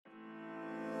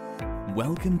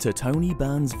Welcome to Tony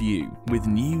Burns View with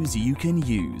news you can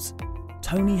use.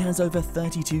 Tony has over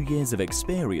 32 years of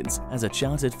experience as a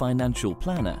chartered financial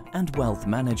planner and wealth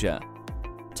manager.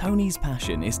 Tony's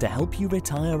passion is to help you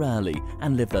retire early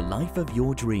and live the life of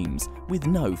your dreams with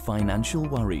no financial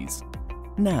worries.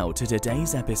 Now to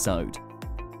today's episode.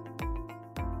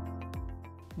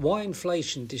 Why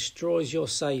inflation destroys your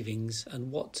savings and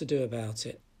what to do about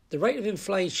it. The rate of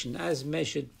inflation as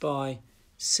measured by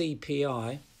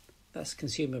CPI, that's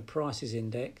Consumer Prices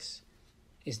Index,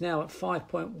 is now at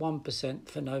 5.1%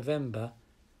 for November,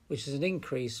 which is an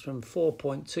increase from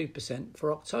 4.2%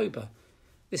 for October.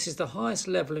 This is the highest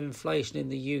level of inflation in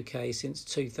the UK since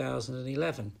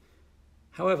 2011.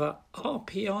 However,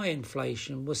 RPI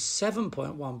inflation was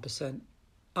 7.1%,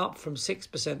 up from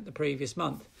 6% the previous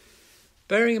month.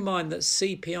 Bearing in mind that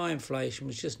CPI inflation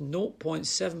was just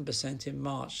 0.7% in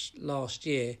March last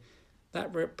year,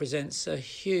 that represents a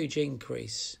huge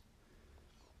increase.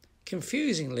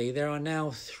 Confusingly, there are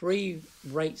now three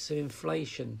rates of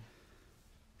inflation: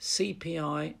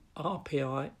 CPI,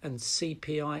 RPI and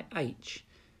CPIH.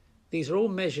 These are all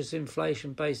measures of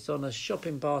inflation based on a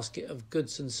shopping basket of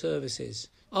goods and services.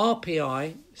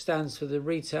 RPI stands for the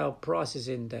Retail Prices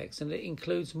Index, and it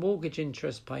includes mortgage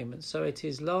interest payments, so it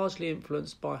is largely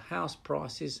influenced by house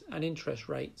prices and interest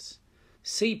rates.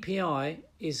 CPI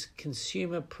is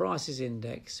Consumer Prices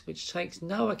Index, which takes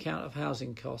no account of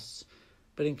housing costs,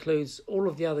 but includes all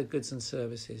of the other goods and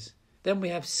services. Then we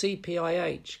have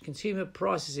CPIH, Consumer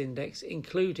Prices Index,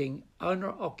 including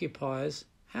owner-occupiers'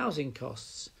 housing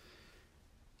costs.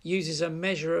 Uses a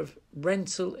measure of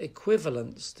rental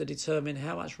equivalence to determine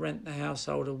how much rent the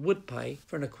householder would pay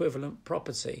for an equivalent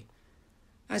property.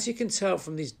 As you can tell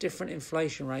from these different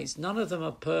inflation rates, none of them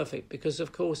are perfect because,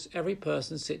 of course, every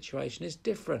person's situation is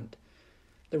different.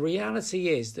 The reality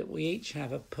is that we each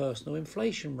have a personal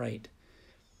inflation rate.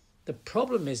 The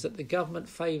problem is that the government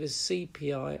favours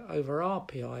CPI over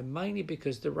RPI mainly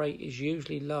because the rate is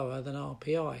usually lower than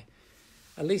RPI.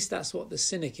 At least that's what the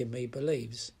cynic in me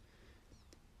believes.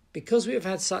 Because we have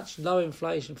had such low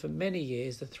inflation for many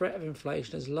years, the threat of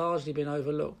inflation has largely been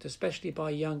overlooked, especially by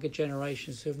younger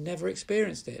generations who have never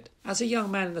experienced it. As a young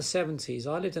man in the 70s,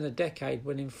 I lived in a decade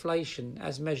when inflation,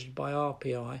 as measured by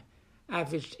RPI,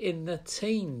 averaged in the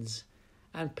teens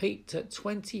and peaked at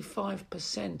 25%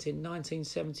 in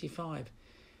 1975.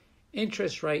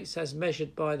 Interest rates, as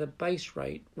measured by the base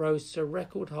rate, rose to a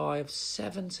record high of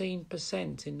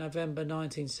 17% in November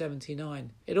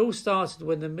 1979. It all started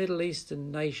when the Middle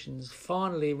Eastern nations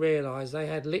finally realised they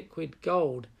had liquid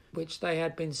gold, which they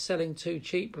had been selling too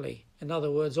cheaply, in other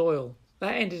words, oil.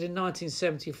 That ended in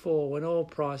 1974 when oil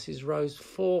prices rose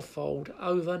fourfold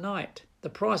overnight. The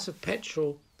price of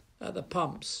petrol at the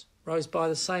pumps rose by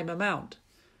the same amount,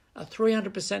 a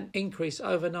 300% increase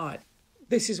overnight.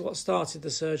 This is what started the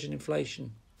surge in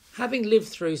inflation. Having lived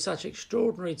through such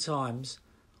extraordinary times,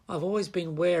 I've always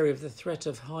been wary of the threat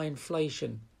of high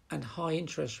inflation and high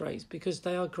interest rates because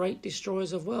they are great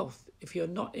destroyers of wealth if you're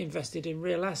not invested in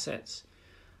real assets,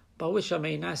 by which I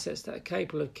mean assets that are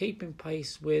capable of keeping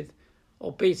pace with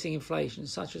or beating inflation,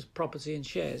 such as property and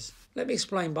shares. Let me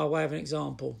explain by way of an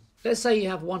example. Let's say you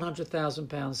have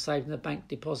 £100,000 saved in a bank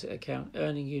deposit account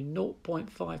earning you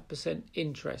 0.5%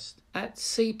 interest. At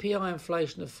CPI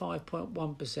inflation of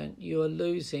 5.1%, you are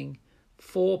losing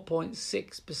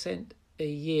 4.6% a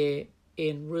year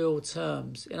in real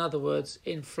terms. In other words,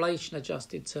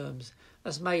 inflation-adjusted terms.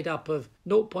 That's made up of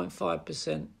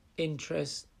 0.5%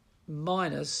 interest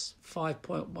minus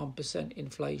 5.1%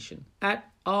 inflation.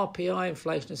 At RPI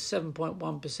inflation of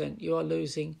 7.1%, you are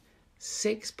losing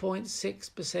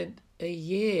 6.6% a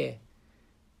year,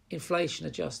 inflation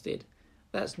adjusted.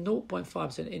 That's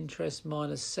 0.5% interest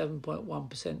minus 7.1%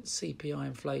 CPI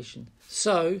inflation.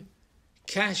 So,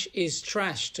 cash is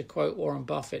trash, to quote Warren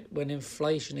Buffett, when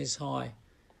inflation is high.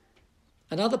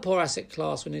 Another poor asset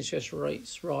class when interest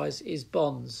rates rise is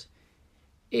bonds.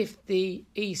 If the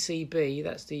ECB,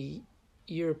 that's the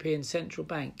European Central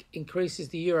Bank, increases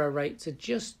the euro rate to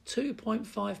just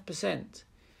 2.5%,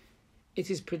 it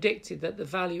is predicted that the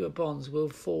value of bonds will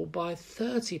fall by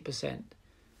 30%.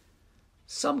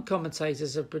 Some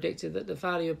commentators have predicted that the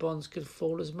value of bonds could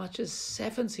fall as much as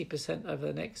 70% over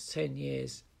the next 10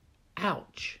 years.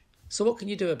 Ouch! So what can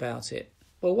you do about it?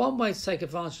 Well, one way to take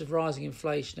advantage of rising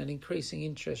inflation and increasing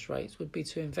interest rates would be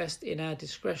to invest in our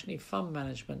discretionary fund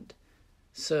management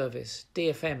service,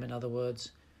 DFM in other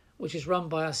words, which is run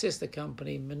by our sister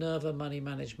company, Minerva Money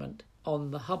Management,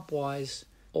 on the Hubwise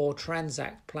or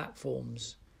Transact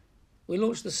platforms. We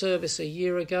launched the service a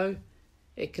year ago.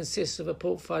 It consists of a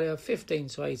portfolio of 15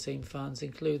 to 18 funds,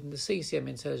 including the CCM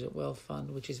Intelligent Wealth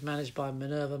Fund, which is managed by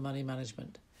Minerva Money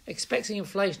Management. Expecting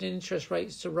inflation and interest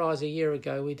rates to rise a year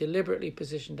ago, we deliberately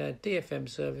positioned our DFM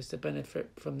service to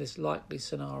benefit from this likely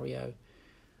scenario.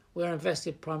 We are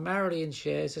invested primarily in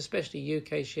shares, especially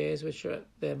UK shares, which are at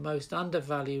their most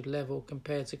undervalued level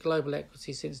compared to global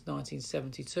equity since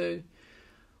 1972.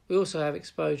 We also have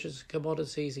exposure to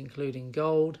commodities, including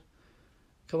gold.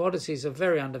 Commodities are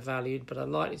very undervalued, but are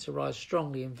likely to rise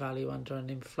strongly in value under an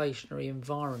inflationary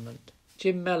environment.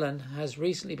 Jim Mellon has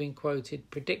recently been quoted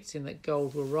predicting that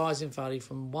gold will rise in value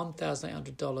from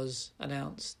 $1,800 an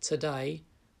ounce today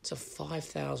to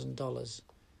 $5,000.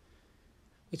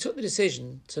 We took the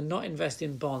decision to not invest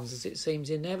in bonds as it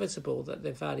seems inevitable that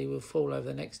their value will fall over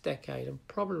the next decade and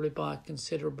probably by a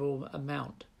considerable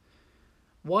amount.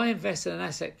 Why invest in an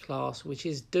asset class which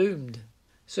is doomed?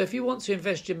 So if you want to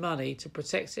invest your money to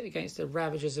protect it against the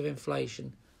ravages of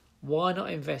inflation, why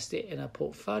not invest it in a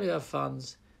portfolio of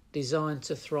funds designed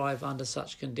to thrive under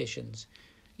such conditions?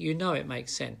 You know it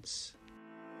makes sense.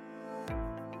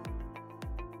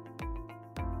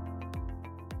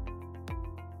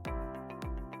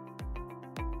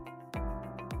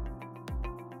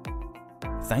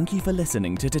 Thank you for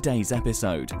listening to today's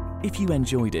episode. If you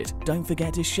enjoyed it, don't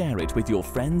forget to share it with your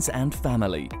friends and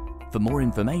family. For more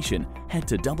information, head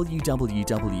to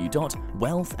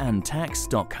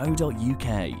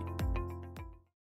www.wealthandtax.co.uk.